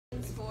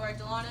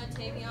for Dalano,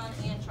 Taveion,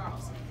 and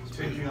Charles.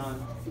 Taveion,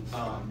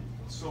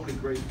 so many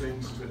great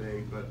things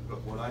today, but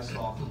what I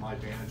saw from my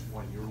vantage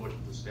point, you were looking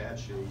at the stat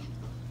sheet,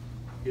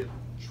 it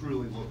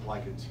truly looked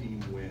like a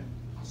team win.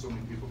 So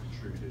many people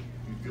contributed.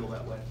 Do you feel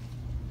that way?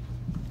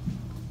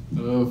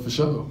 For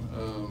sure.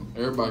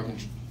 Everybody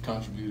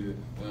contributed.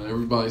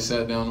 Everybody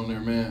sat down on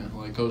their man.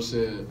 Like Coach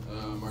said,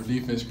 our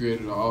defense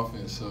created our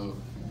offense, so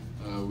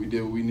we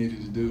did what we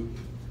needed to do.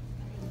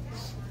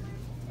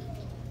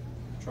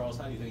 Charles,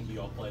 how do you think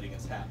you all played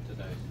against Hap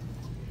today?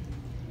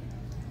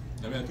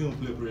 I mean, I think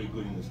we played pretty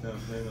good in the stand.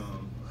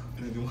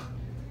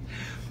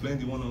 Playing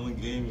the one-on-one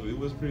game, it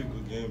was a pretty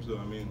good game. So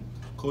I mean,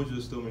 coach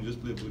just told me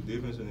just play good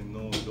defense and then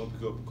don't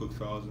pick up quick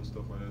fouls and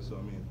stuff like that. So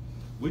I mean,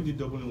 we did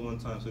doubling one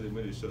time, so they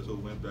made a shot, so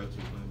we went back to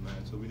playing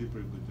man. So we did a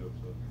pretty good job.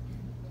 So.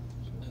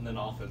 And then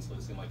offensively,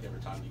 it seemed like every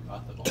time you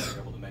got the ball, you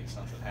were able to make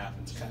something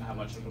happen. Just kind of how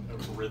much of a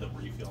rhythm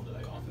were you feeling today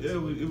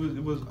offensively? Yeah,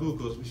 it was good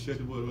because we shared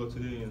the ball a lot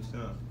today in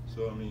stand.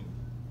 So I mean,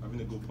 having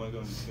a good point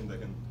guard on the team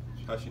that can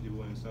catch the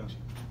ball in stand,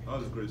 that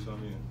was great. So I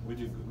mean, we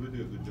did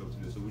a good job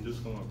today. So we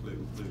just come and play.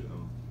 We played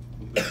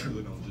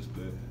good and just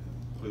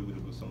play with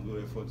it with some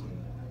good effort.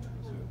 And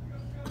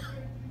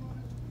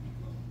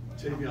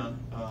Taveion,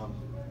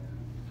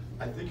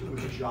 I think it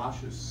was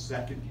Josh's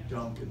second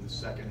dunk in the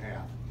second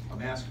half.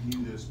 I'm asking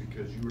you this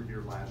because you were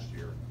here last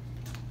year.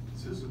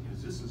 Is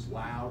this as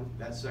loud,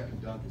 that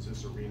second dunk, as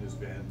this arena's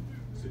been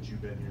since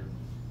you've been here?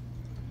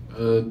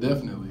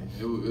 Definitely.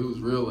 It was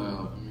real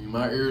loud. I mean,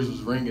 my ears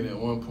was ringing at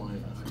one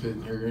point. I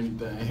couldn't hear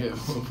anything at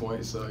one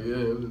point. So yeah,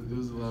 it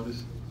was the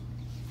loudest.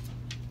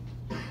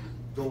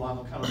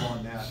 Dalano, kind of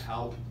on that,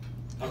 how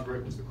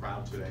great was the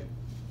crowd today?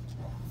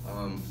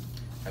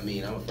 I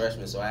mean, I'm a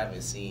freshman, so I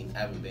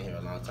haven't been here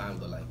a long time,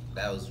 but like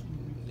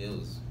it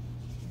was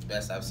the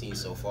best I've seen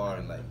so far,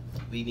 and like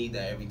we need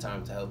that every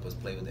time to help us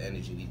play with the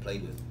energy we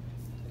played with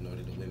in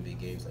order to win big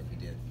games like we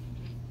did.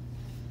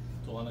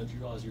 Dalano, did you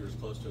realize you were as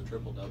close to a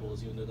triple-double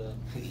as you ended up?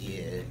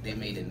 Yeah, they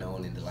made it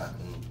known in the locker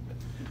room.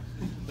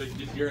 But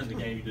during the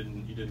game,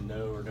 you didn't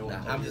know, or no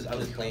one? Nah, I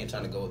was playing,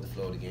 trying to go with the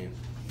flow of the game.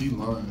 He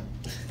lying.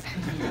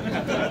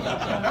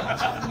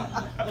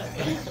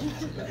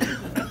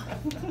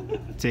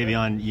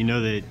 Taveion, you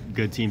know that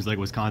good teams like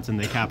Wisconsin,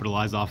 they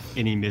capitalize off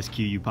any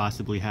miscue you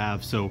possibly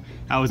have. So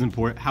how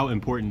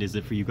important is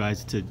it for you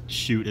guys to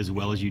shoot as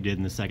well as you did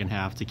in the second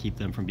half to keep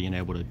them from being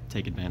able to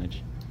take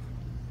advantage?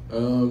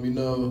 You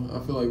know,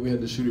 I feel like we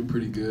had to shoot it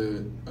pretty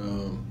good.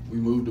 We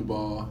moved the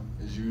ball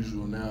as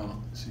usual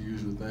now. It's a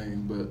usual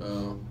thing. But,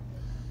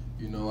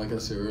 you know, like I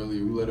said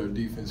earlier, we let our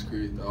defense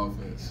create the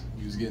offense.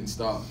 We was getting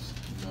stops.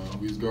 You know,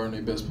 we was guarding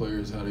their best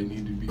players how they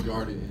needed to be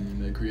guarded,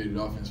 and they created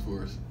offense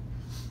for us.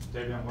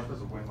 Taveion, what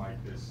does a win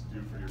like this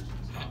do for your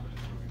team's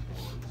confidence moving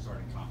forward,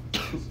 starting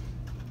confidence?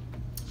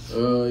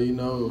 You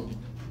know,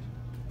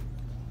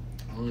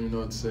 I don't even know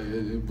what to say.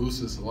 It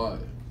boosts us a lot.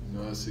 You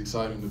know, it's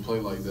exciting to play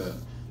like that.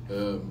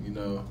 You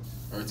know,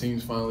 our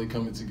team's finally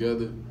coming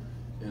together,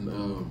 and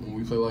when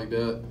we play like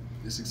that,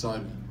 it's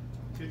exciting.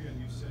 Taveion,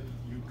 you said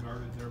you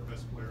guarded their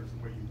best players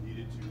the way you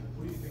needed to.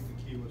 What do you think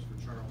the key was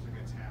for Charles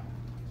against Hap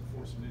to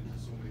force him into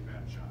so many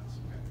bad shots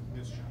and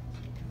missed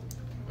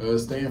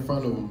shots? Stay in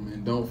front of him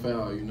and don't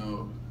foul. You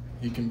know,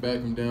 he can back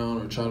him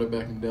down or try to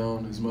back him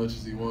down as much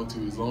as he wants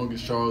to. As long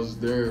as Charles is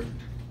there,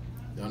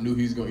 I knew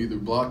he's gonna either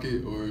block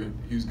it or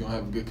he was gonna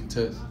have a good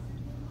contest.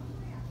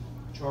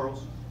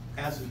 Charles,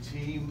 as a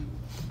team,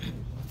 do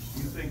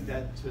you think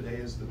that today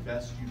is the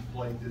best you've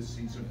played this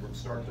season from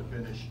start to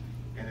finish?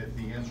 And if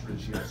the answer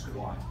is yes,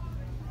 why?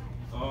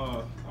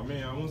 I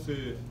mean, I won't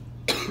say.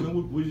 You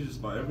know, we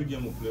just like every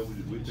game we play,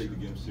 we take the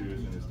game serious,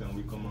 and then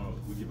we come out,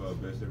 we give our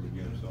best every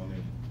game. So I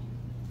mean,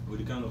 with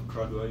the kind of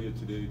crowd we are here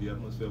today, the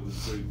atmosphere was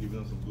great, giving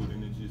us some good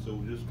energy. So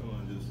we just come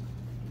and just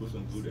put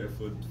some good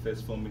effort.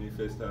 First 4 minutes,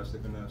 first half,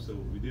 second half. So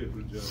we did a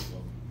good job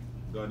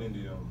guarding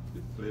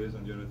the players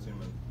on the other team,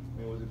 and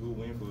I mean, it was a good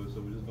win for us.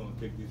 So we're just gonna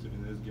take this to the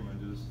next game and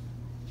just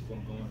keep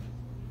on going.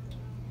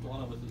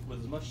 Dalano, with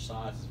as much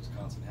size as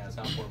Wisconsin has,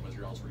 how important was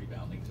your all's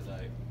rebounding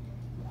today?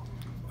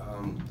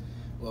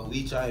 Well,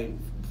 we try,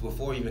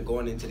 before even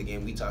going into the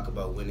game, we talk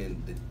about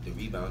winning the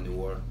rebounding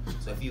war.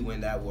 So if you win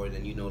that war,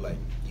 then you know like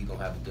you're going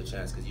to have a good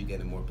chance because you're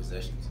getting more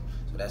possessions.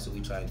 So that's what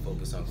we try and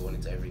focus on going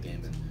into every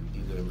game, and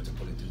we were able to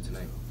pull it through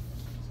tonight.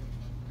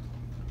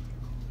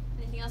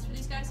 Anything else for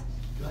these guys?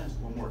 Can I ask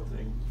one more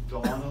thing?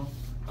 Dalano,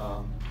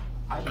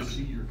 I can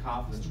see your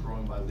confidence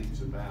growing by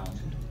leaps and bounds.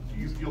 Do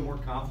you feel more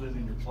confident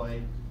in your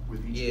play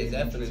with each game?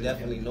 Yeah,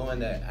 definitely knowing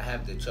that I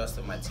have the trust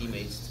of my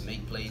teammates to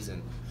make plays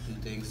and do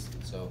things.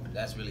 So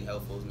that's really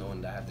helpful,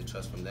 knowing that I have the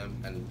trust from them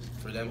and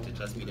for them to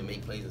trust me to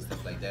make plays and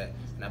stuff like that.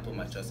 And I put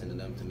my trust into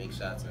them to make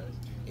shots, and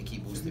they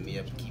keep boosting me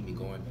up and keep me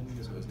going.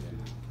 So it's good.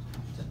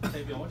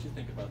 Taveion, what do you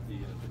think about the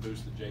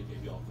boost that Jay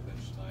gave you off the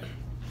bench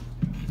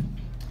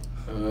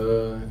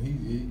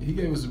tonight? He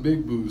gave us a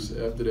big boost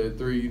after that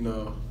three. You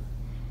know,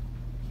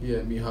 he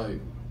had me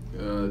hyped.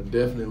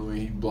 Definitely when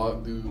he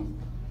blocked dude.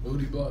 Who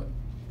did he block?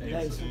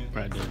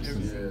 Brad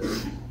Davidson.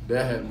 Yeah,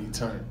 that had me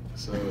turned.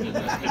 So, you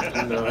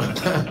know,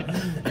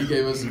 he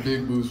gave us a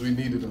big boost. We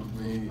needed him.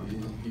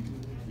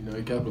 He know,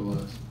 he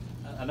capitalized.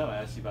 I know I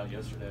asked you about it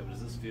yesterday, but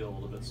does this feel a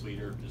little bit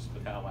sweeter just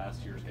with how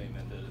last year's game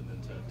ended and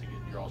then to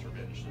get your all's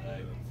revenge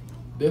today?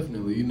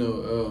 Definitely. You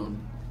know,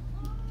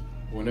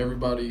 when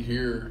everybody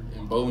here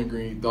in Bowling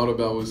Green thought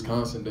about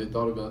Wisconsin, they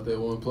thought about that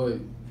one play.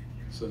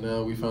 So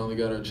now we finally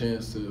got our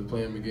chance to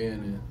play them again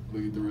and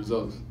look at the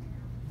results.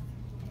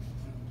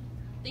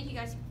 Thank you,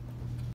 guys.